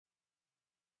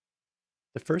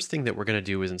The first thing that we're going to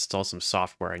do is install some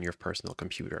software on your personal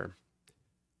computer.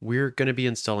 We're going to be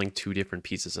installing two different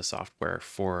pieces of software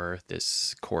for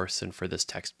this course and for this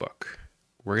textbook.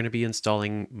 We're going to be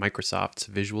installing Microsoft's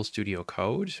Visual Studio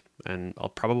Code, and I'll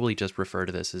probably just refer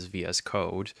to this as VS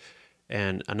Code,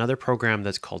 and another program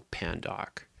that's called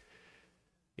Pandoc.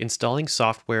 Installing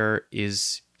software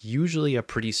is usually a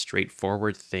pretty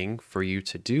straightforward thing for you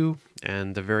to do.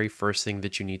 And the very first thing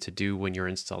that you need to do when you're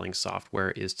installing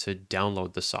software is to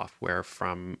download the software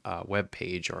from a web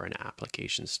page or an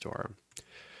application store.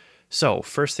 So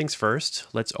first things first,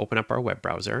 let's open up our web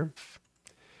browser.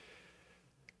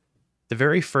 The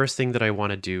very first thing that I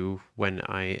want to do when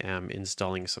I am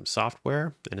installing some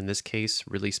software, and in this case,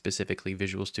 really specifically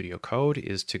Visual Studio Code,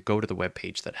 is to go to the web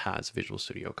page that has Visual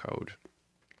Studio Code.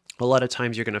 A lot of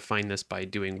times you're going to find this by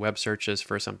doing web searches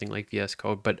for something like VS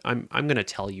Code, but I'm going to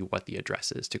tell you what the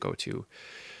address is to go to.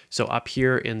 So up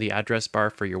here in the address bar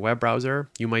for your web browser,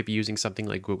 you might be using something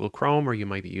like Google Chrome, or you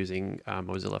might be using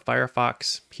Mozilla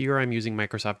Firefox. Here I'm using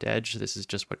Microsoft Edge. This is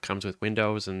just what comes with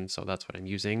Windows, and so that's what I'm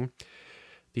using.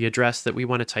 The address that we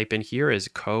want to type in here is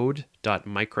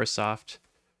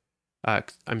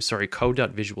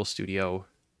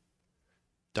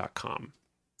code.visualstudio.com.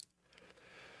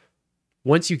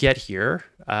 Once you get here,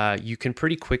 you can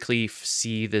pretty quickly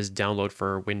see this download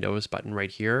for Windows button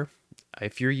right here.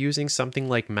 If you're using something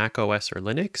like Mac OS or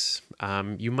Linux,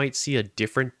 you might see a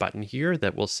different button here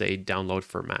that will say download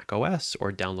for Mac OS,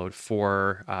 or download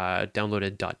for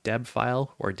downloaded.deb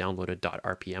file, or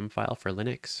downloaded.rpm file for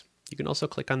Linux. You can also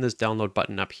click on this download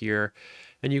button up here,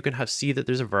 and you can see that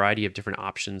there's a variety of different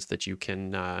options that you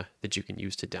can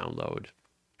use to download.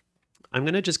 I'm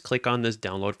going to just click on this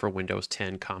download for Windows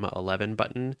 10, 11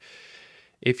 button.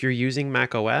 If you're using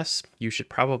Mac OS, you should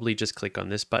probably just click on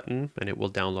this button and it will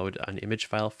download an image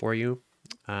file for you.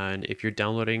 And if you're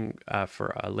downloading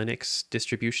for a Linux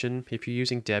distribution, if you're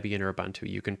using Debian or Ubuntu,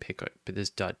 you can pick up this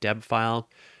 .deb file.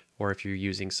 Or if you're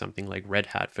using something like Red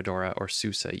Hat, Fedora, or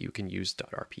SUSE, you can use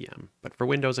 .rpm. But for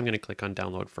Windows, I'm going to click on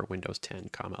download for Windows 10,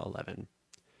 11.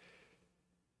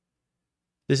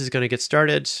 This is going to get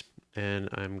started. And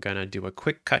I'm going to do a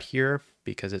quick cut here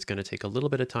because it's going to take a little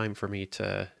bit of time for me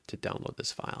to download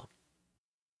this file.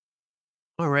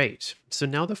 All right, so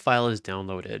now the file is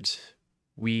downloaded.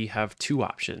 We have two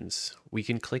options. We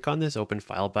can click on this Open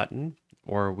File button,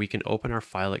 or we can open our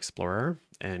File Explorer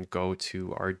and go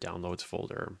to our Downloads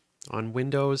folder. On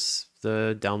Windows,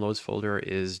 the Downloads folder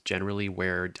is generally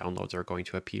where downloads are going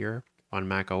to appear. On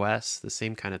Mac OS, the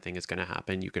same kind of thing is going to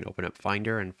happen. You can open up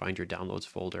Finder and find your Downloads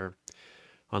folder.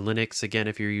 On Linux, again,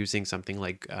 if you're using something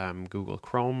like Google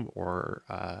Chrome or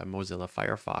Mozilla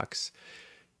Firefox,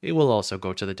 it will also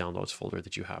go to the downloads folder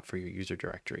that you have for your user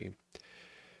directory.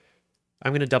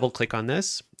 I'm going to double click on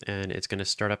this and it's going to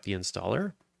start up the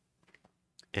installer.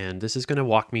 And this is going to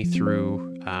walk me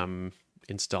through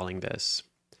installing this.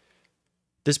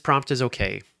 This prompt is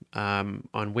okay.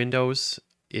 On Windows,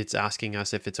 it's asking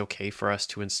us if it's okay for us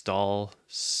to install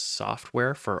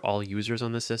software for all users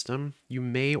on the system. You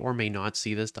may or may not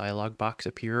see this dialog box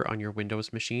appear on your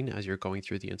Windows machine as you're going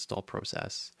through the install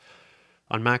process.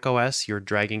 On Mac OS, you're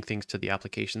dragging things to the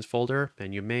applications folder,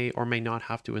 and you may or may not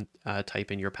have to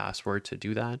type in your password to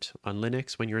do that. On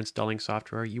Linux, when you're installing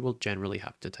software, you will generally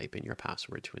have to type in your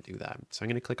password to do that. So I'm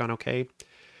going to click on OK.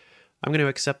 I'm going to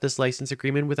accept this license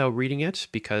agreement without reading it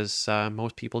because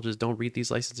most people just don't read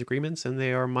these license agreements and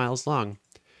they are miles long.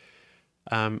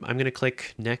 I'm going to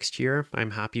click next here. I'm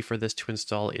happy for this to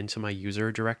install into my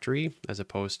user directory as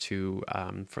opposed to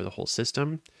for the whole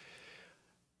system.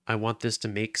 I want this to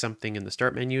make something in the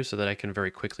start menu so that I can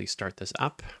very quickly start this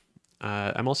up.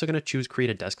 I'm also going to choose create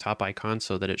a desktop icon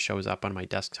so that it shows up on my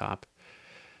desktop.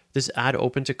 This add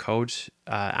open to code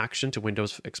action to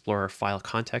Windows Explorer file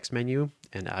context menu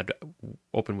and add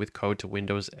open with code to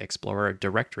Windows Explorer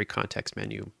directory context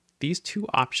menu. These two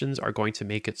options are going to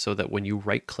make it so that when you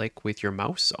right click with your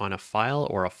mouse on a file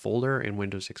or a folder in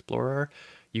Windows Explorer,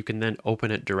 you can then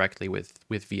open it directly with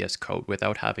VS Code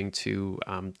without having to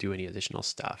do any additional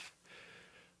stuff.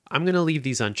 I'm going to leave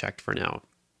these unchecked for now.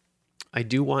 I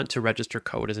do want to register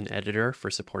code as an editor for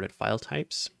supported file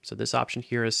types. So this option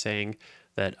here is saying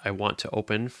that I want to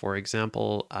open, for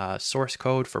example, source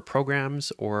code for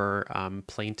programs or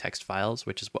plain text files,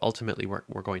 which is ultimately what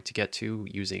we're going to get to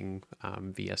using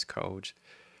VS Code.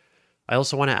 I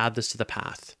also want to add this to the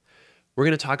path. We're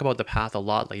going to talk about the path a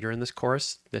lot later in this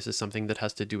course. This is something that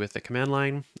has to do with the command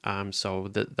line. So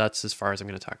that's as far as I'm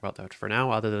going to talk about that for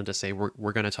now, other than to say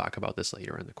we're going to talk about this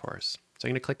later in the course. So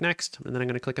I'm going to click next, and then I'm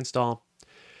going to click install.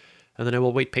 And then I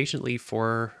will wait patiently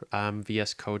for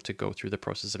VS Code to go through the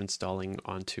process of installing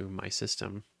onto my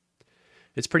system.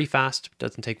 It's pretty fast,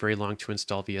 doesn't take very long to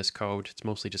install VS Code. It's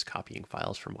mostly just copying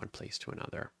files from one place to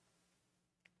another.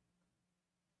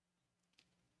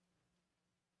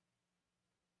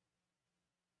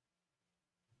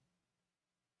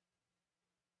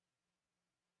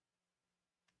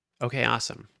 Okay,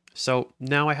 awesome. So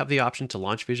now I have the option to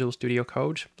launch Visual Studio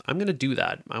Code. I'm going to do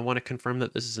that. I want to confirm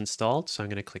that this is installed, so I'm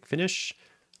going to click Finish,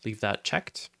 leave that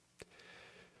checked.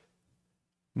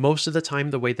 Most of the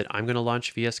time, the way that I'm going to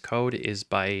launch VS Code is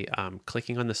by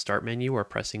clicking on the Start menu or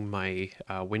pressing my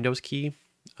Windows key.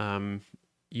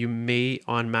 You may,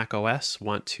 on Mac OS,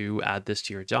 want to add this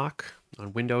to your dock.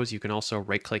 On Windows, you can also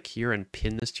right-click here and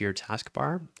pin this to your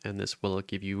taskbar, and this will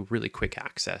give you really quick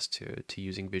access to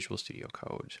using Visual Studio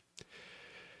Code.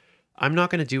 I'm not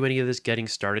going to do any of this getting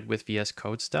started with VS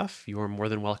Code stuff. You are more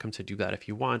than welcome to do that if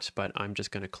you want, but I'm just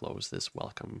going to close this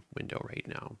welcome window right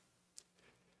now.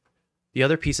 The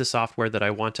other piece of software that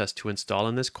I want us to install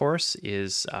in this course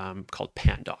is called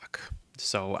Pandoc.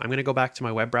 So I'm going to go back to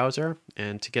my web browser,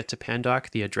 and to get to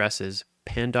Pandoc, the address is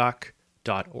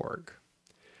pandoc.org.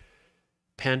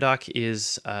 Pandoc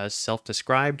is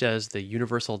self-described as the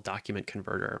universal document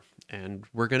converter, and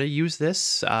we're going to use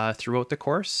this throughout the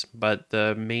course, but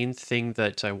the main thing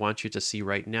that I want you to see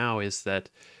right now is that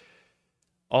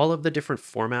all of the different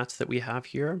formats that we have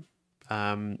here,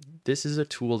 this is a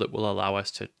tool that will allow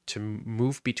us to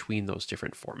move between those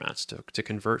different formats, to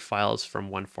convert files from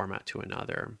one format to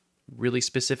another. Really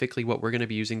specifically, what we're going to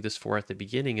be using this for at the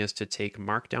beginning is to take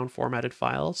Markdown formatted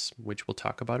files, which we'll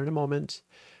talk about in a moment,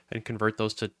 and convert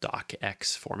those to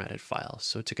docx formatted files.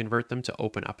 So to convert them to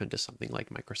open up into something like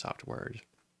Microsoft Word.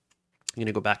 I'm going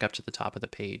to go back up to the top of the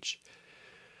page.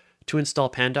 To install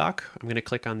Pandoc, I'm going to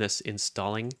click on this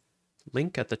installing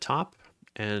link at the top.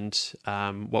 And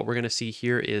what we're going to see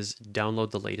here is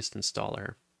download the latest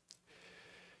installer.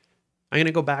 I'm going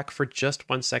to go back for just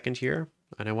 1 second here,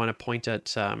 and I want to point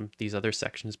at these other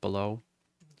sections below.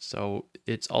 So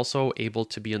it's also able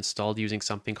to be installed using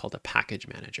something called a package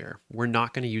manager. We're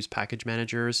not going to use package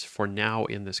managers for now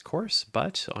in this course,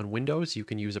 but on Windows, you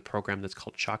can use a program that's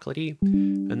called Chocolatey,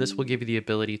 and this will give you the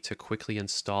ability to quickly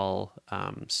install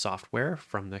software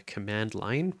from the command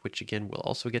line, which again, we'll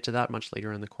also get to that much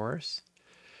later in the course.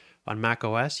 On Mac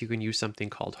OS, you can use something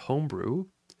called Homebrew.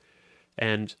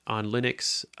 And on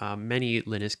Linux, many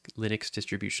Linux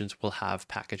distributions will have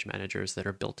package managers that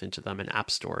are built into them and app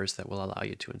stores that will allow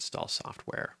you to install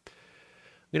software.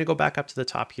 I'm going to go back up to the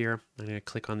top here. I'm going to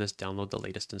click on this download the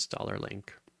latest installer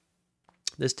link.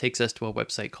 This takes us to a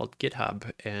website called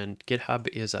GitHub, and GitHub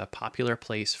is a popular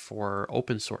place for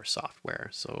open source software.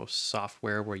 So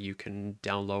software where you can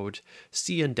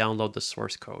see and download the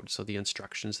source code, so the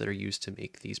instructions that are used to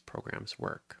make these programs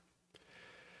work.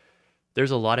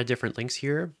 There's a lot of different links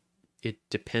here. It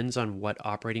depends on what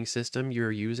operating system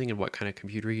you're using and what kind of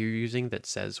computer you're using that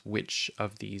says which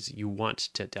of these you want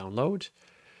to download.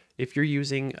 If you're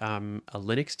using a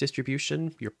Linux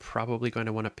distribution, you're probably going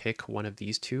to want to pick one of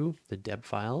these two, the deb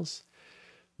files.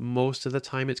 Most of the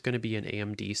time, it's going to be an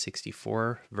AMD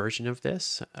 64 version of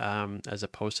this, as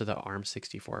opposed to the ARM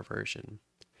 64 version.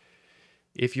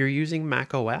 If you're using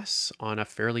Mac OS on a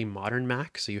fairly modern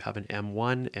Mac, so you have an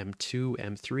M1, M2,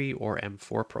 M3, or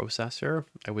M4 processor,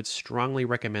 I would strongly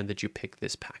recommend that you pick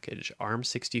this package,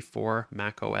 ARM64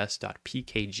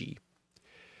 macOS.pkg.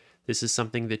 This is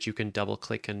something that you can double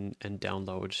click and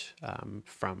download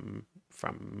from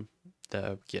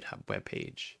the GitHub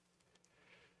webpage.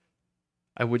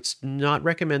 I would not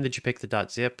recommend that you pick the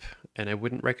 .zip, and I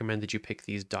wouldn't recommend that you pick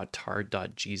these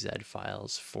 .tar.gz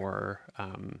files for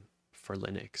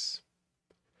Linux.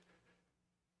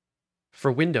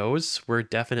 For Windows, we're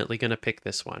definitely going to pick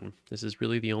this one. This is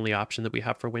really the only option that we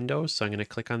have for Windows, so I'm going to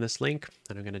click on this link,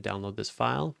 and I'm going to download this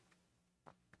file.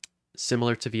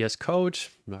 Similar to VS Code,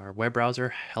 our web browser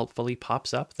helpfully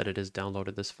pops up that it has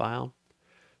downloaded this file.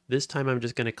 This time I'm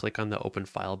just going to click on the Open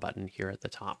File button here at the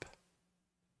top.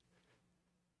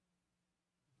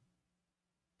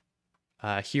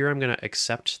 Here I'm going to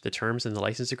accept the terms in the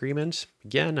license agreement.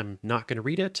 Again, I'm not going to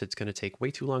read it. It's going to take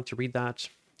way too long to read that.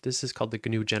 This is called the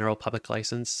GNU General Public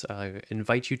License. I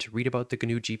invite you to read about the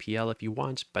GNU GPL if you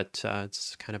want, but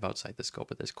it's kind of outside the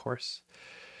scope of this course.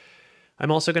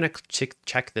 I'm also going to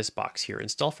check this box here,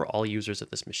 install for all users of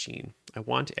this machine. I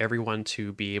want everyone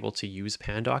to be able to use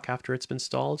Pandoc after it's been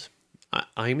installed.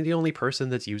 I'm the only person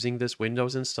that's using this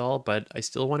Windows install, but I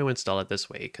still want to install it this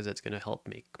way because it's going to help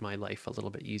make my life a little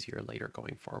bit easier later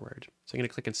going forward. So I'm going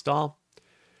to click install.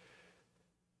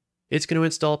 It's going to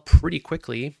install pretty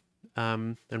quickly.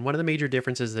 And one of the major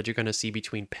differences that you're going to see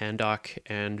between Pandoc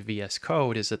and VS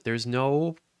Code is that there's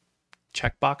no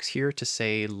checkbox here to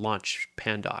say launch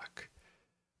Pandoc.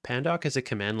 Pandoc is a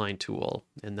command line tool,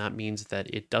 and that means that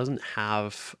it doesn't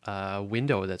have a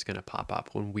window that's going to pop up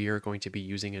when we are going to be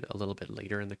using it a little bit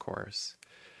later in the course.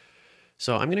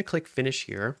 So I'm going to click Finish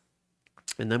here.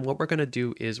 And then what we're going to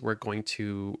do is we're going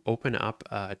to open up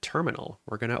a terminal.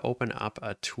 We're going to open up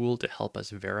a tool to help us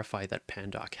verify that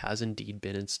Pandoc has indeed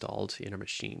been installed in our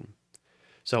machine.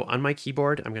 So on my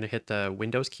keyboard, I'm going to hit the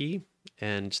Windows key,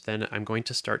 and then I'm going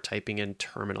to start typing in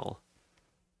terminal.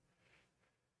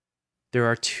 There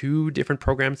are two different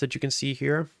programs that you can see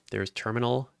here. There's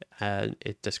terminal, and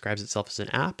it describes itself as an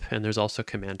app, and there's also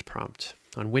command prompt.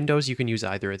 On Windows, you can use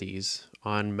either of these.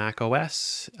 On Mac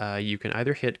OS, you can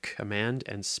either hit Command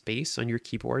and Space on your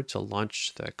keyboard to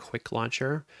launch the quick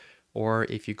launcher, or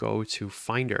if you go to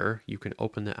Finder, you can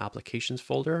open the Applications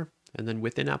folder, and then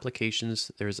within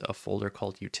Applications, there's a folder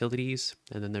called Utilities,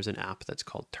 and then there's an app that's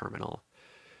called Terminal.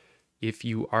 If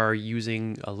you are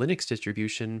using a Linux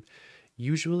distribution,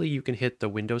 usually you can hit the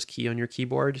Windows key on your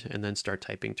keyboard and then start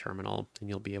typing terminal, and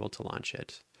you'll be able to launch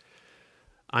it.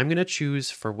 I'm going to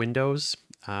choose for Windows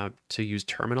to use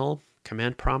terminal.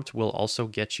 Command prompt will also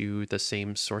get you the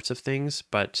same sorts of things,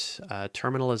 but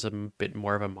terminal is a bit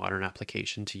more of a modern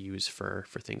application to use for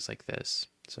things like this.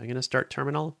 So I'm going to start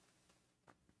terminal.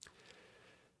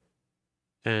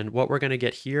 And what we're going to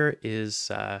get here is,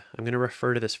 I'm going to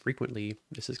refer to this frequently.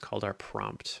 This is called our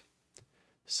prompt.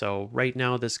 So right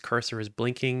now this cursor is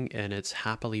blinking and it's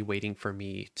happily waiting for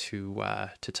me to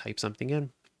type something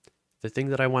in. The thing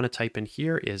that I want to type in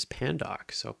here is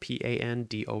Pandoc, so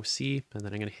P-A-N-D-O-C, and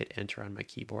then I'm going to hit enter on my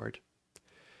keyboard.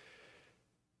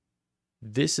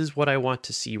 This is what I want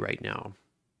to see right now.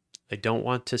 I don't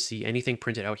want to see anything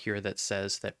printed out here that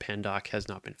says that Pandoc has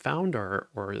not been found or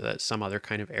that some other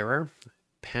kind of error.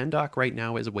 Pandoc right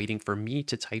now is waiting for me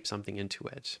to type something into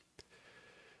it.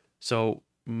 So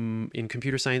in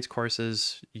computer science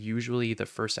courses, usually the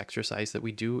first exercise that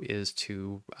we do is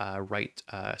to write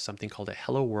something called a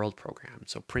hello world program.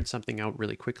 So print something out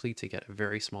really quickly to get a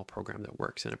very small program that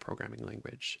works in a programming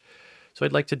language. So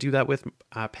I'd like to do that with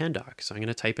Pandoc. So I'm going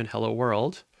to type in hello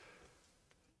world,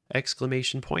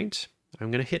 exclamation point. I'm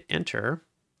going to hit enter.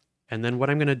 And then what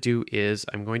I'm going to do is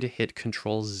I'm going to hit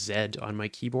Control Z on my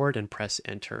keyboard and press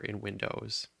enter in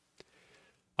Windows.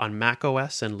 On Mac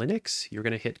OS and Linux, you're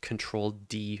going to hit Control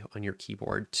D on your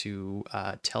keyboard to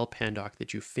tell Pandoc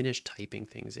that you finished typing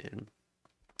things in.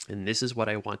 And this is what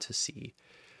I want to see.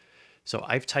 So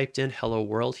I've typed in hello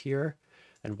world here,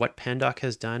 and what Pandoc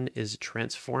has done is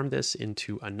transform this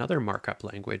into another markup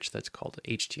language that's called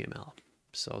HTML.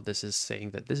 So this is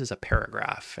saying that this is a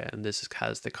paragraph, and this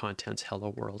has the contents hello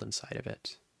world inside of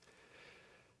it.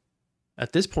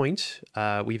 At this point,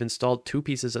 we've installed two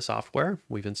pieces of software.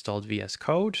 We've installed VS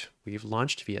Code, we've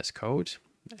launched VS Code,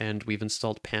 and we've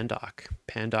installed Pandoc.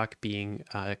 Pandoc being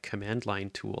a command line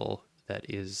tool that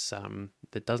is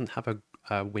that doesn't have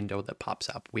a window that pops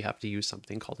up. We have to use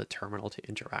something called a terminal to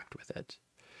interact with it.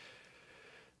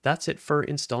 That's it for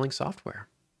installing software.